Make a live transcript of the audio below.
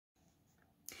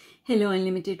Hello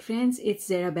Unlimited friends, it's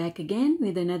Zara back again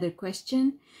with another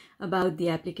question about the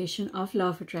application of law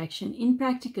of attraction in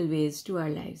practical ways to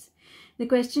our lives. The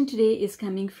question today is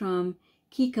coming from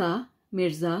Keka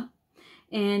Mirza,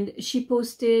 and she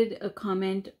posted a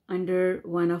comment under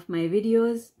one of my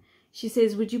videos. She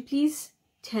says, would you please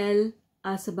tell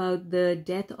us about the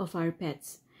death of our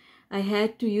pets? I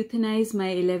had to euthanize my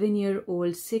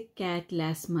 11-year-old sick cat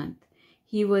last month.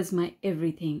 He was my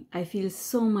everything. I feel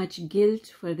so much guilt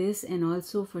for this and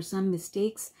also for some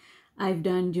mistakes I've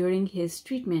done during his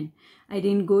treatment. I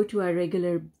didn't go to our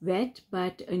regular vet,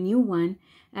 but a new one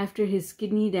after his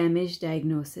kidney damage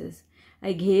diagnosis.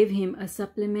 I gave him a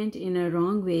supplement in a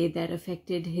wrong way that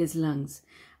affected his lungs.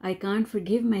 I can't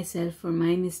forgive myself for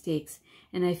my mistakes,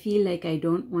 and I feel like I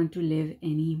don't want to live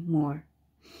anymore.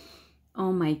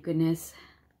 Oh my goodness.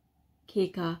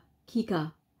 Keka.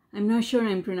 I'm not sure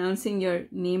I'm pronouncing your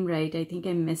name right. I think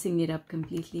I'm messing it up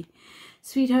completely.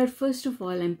 Sweetheart, first of all,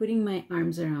 I'm putting my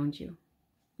arms around you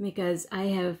because I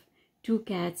have 2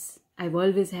 cats. I've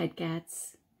always had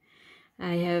cats.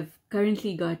 I have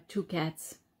currently got 2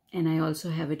 cats, and I also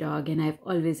have a dog, and I've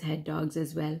always had dogs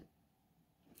as well.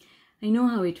 I know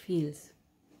how it feels.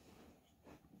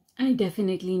 I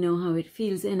definitely know how it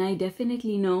feels, and I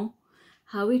definitely know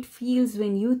how it feels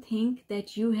when you think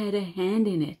that you had a hand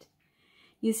in it.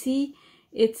 You see,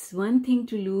 it's one thing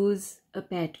to lose a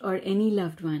pet or any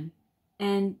loved one,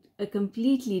 and a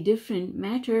completely different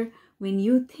matter when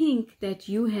you think that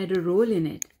you had a role in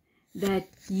it, that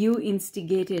you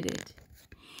instigated it.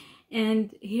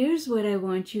 And here's what I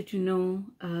want you to know,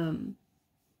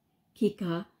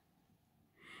 Keka,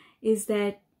 is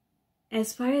that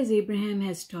as far as Abraham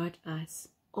has taught us,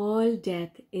 all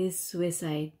death is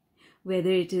suicide,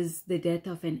 whether it is the death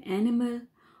of an animal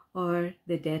or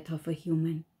the death of a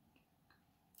human.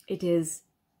 It is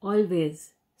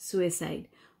always suicide.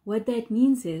 What that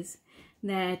means is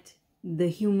that the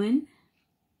human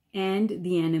and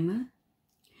the animal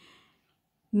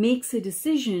makes a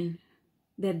decision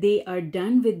that they are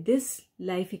done with this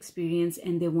life experience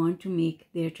and they want to make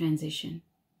their transition.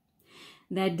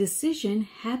 That decision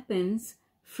happens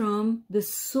from the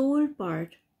soul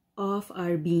part of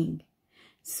our being.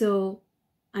 So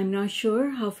I'm not sure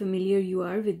how familiar you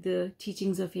are with the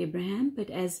teachings of Abraham, but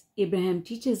as Abraham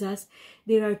teaches us,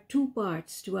 there are 2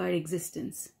 parts to our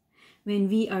existence. When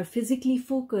we are physically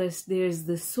focused, there's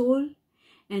the soul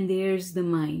and there's the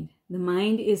mind. The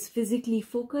mind is physically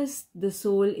focused, the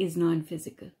soul is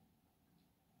non-physical.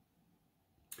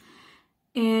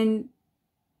 And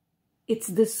it's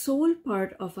the soul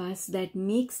part of us that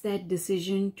makes that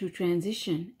decision to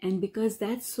transition. And because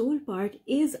that soul part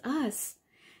is us,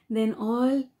 then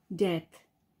all death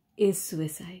is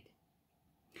suicide.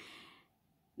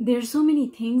 There are so many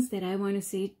things that I want to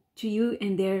say to you,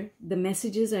 and the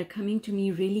messages are coming to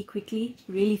me really quickly,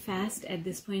 really fast at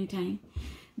this point in time.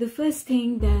 The first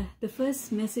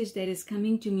message that is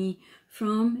coming to me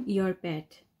from your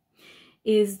pet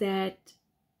is that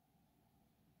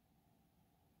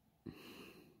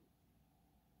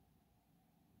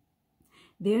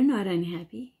they're not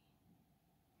unhappy.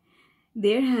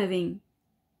 They're having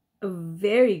a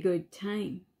very good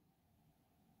time.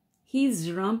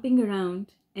 He's romping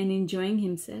around and enjoying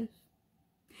himself.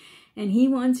 And he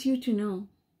wants you to know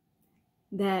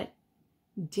that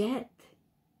death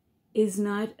is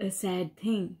not a sad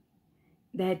thing,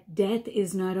 that death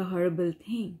is not a horrible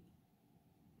thing,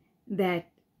 that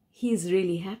he's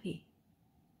really happy.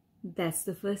 That's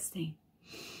the first thing.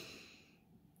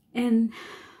 And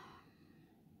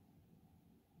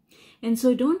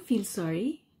so don't feel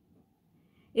sorry.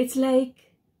 It's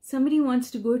like somebody wants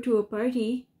to go to a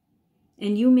party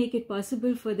and you make it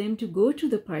possible for them to go to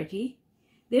the party.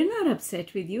 They're not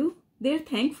upset with you. They're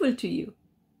thankful to you.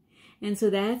 And so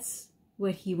that's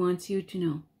what he wants you to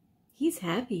know. He's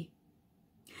happy.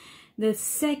 The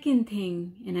second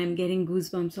thing, and I'm getting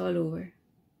goosebumps all over.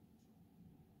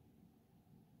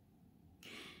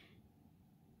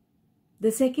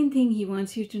 The second thing he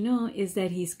wants you to know is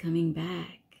that he's coming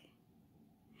back.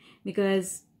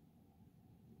 Because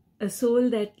a soul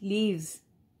that leaves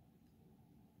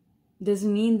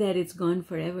doesn't mean that it's gone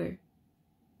forever.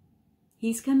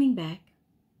 He's coming back.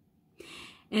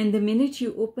 And the minute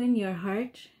you open your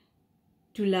heart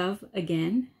to love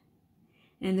again,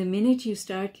 and the minute you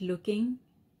start looking,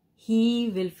 he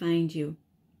will find you.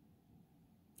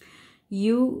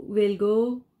 You will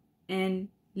go and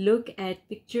look at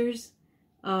pictures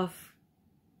of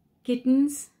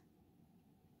kittens,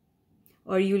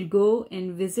 or you'll go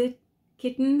and visit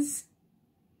kittens,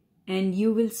 and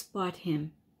you will spot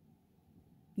him.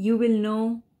 You will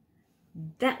know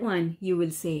that one, you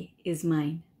will say, is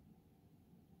mine.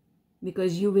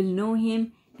 because you will know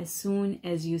him as soon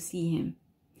as you see him.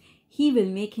 He will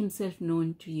make himself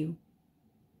known to you.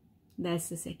 That's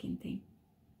the second thing.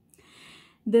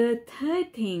 The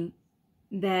third thing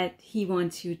that he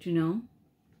wants you to know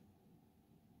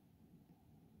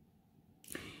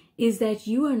is that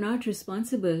you are not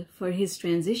responsible for his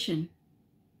transition.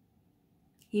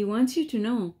 He wants you to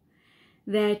know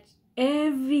that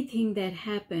everything that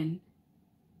happened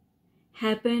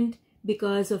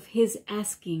because of his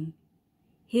asking,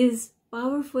 his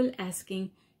powerful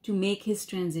asking to make his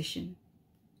transition.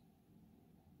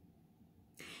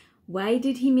 Why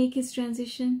did he make his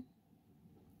transition?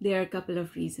 There are a couple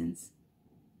of reasons.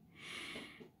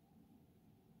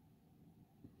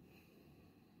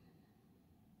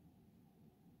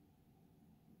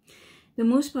 The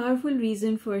most powerful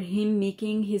reason for him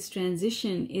making his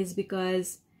transition is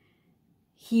because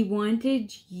he wanted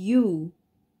to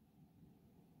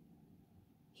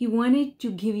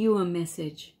give you a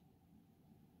message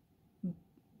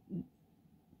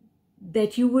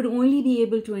that you would only be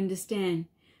able to understand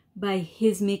by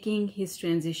his making his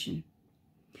transition.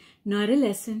 Not a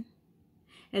lesson.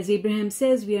 As Abraham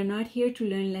says, we are not here to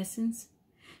learn lessons.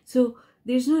 So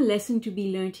there's no lesson to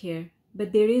be learned here,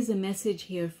 but there is a message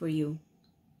here for you.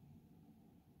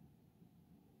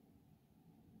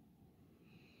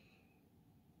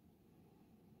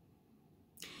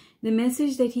 The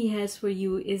message that he has for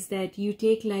you is that you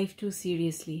take life too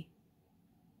seriously.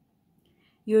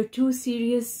 You're too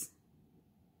serious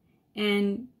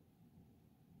and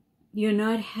you're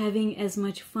not having as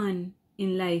much fun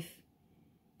in life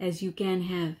as you can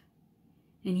have.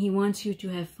 And he wants you to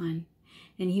have fun.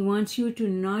 And he wants you to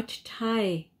not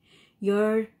tie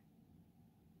your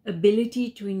ability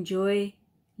to enjoy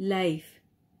life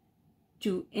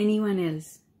to anyone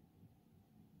else.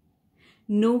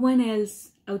 No one else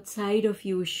outside of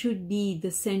you should be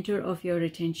the center of your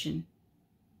attention.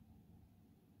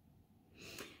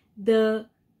 The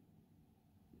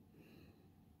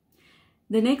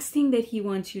next thing that he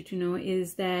wants you to know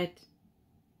is that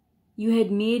you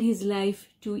had made his life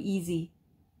too easy.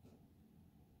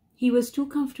 He was too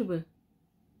comfortable.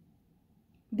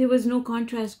 There was no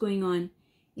contrast going on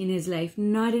in his life,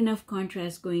 not enough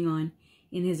contrast going on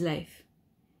in his life.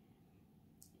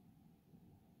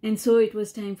 And so it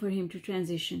was time for him to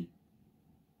transition.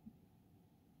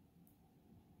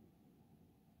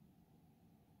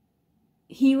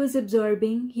 He was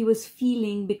absorbing, he was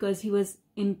feeling because he was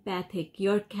empathic.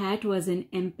 Your cat was an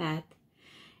empath,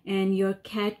 and your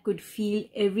cat could feel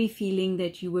every feeling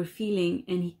that you were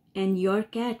feeling, and your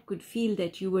cat could feel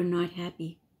that you were not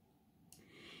happy.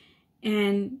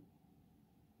 And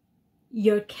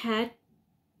your cat,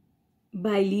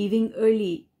 by leaving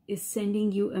early, is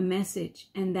sending you a message,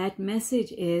 and that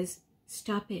message is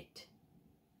stop it.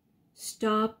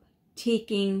 Stop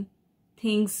taking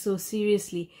things so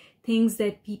seriously. Things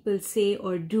that people say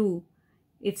or do,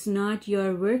 it's not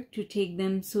your work to take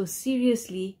them so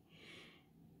seriously.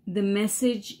 The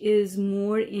message is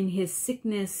more in his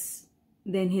sickness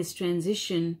than his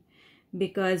transition,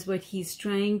 because what he's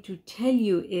trying to tell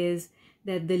you is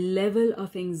that the level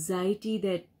of anxiety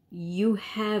that you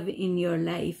have in your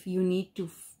life, you need to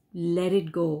let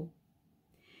it go.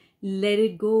 Let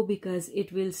it go, because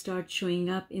it will start showing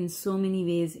up in so many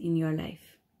ways in your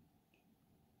life.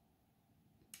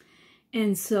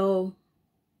 And so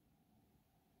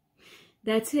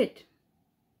that's it.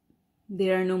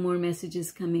 There are no more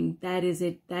messages coming. That is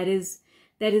it. That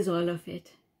is all of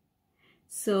it.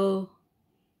 So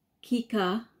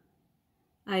Keka,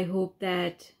 I hope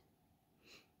that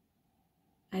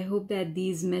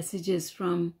these messages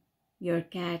from your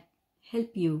cat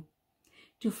help you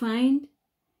to find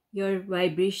your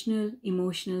vibrational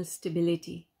emotional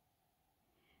stability.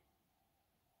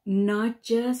 Not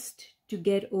just to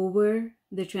get over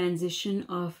the transition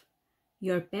of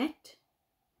your pet,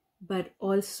 but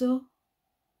also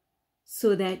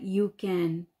so that you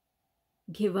can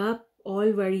give up all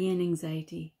worry and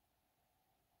anxiety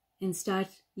and start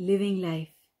living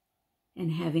life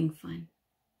and having fun.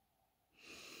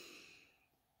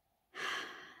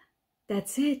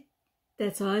 That's it.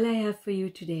 That's all I have for you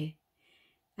today.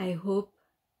 I hope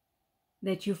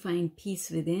that you find peace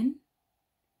within.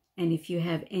 And if you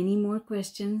have any more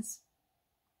questions,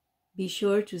 be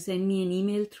sure to send me an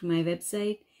email through my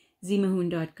website,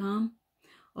 ZMAHOON.com,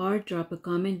 or drop a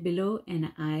comment below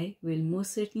and I will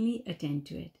most certainly attend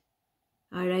to it.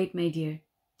 All right, my dear,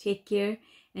 take care,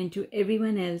 and to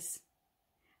everyone else,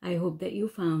 I hope that you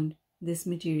found this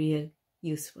material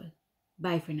useful.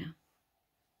 Bye for now.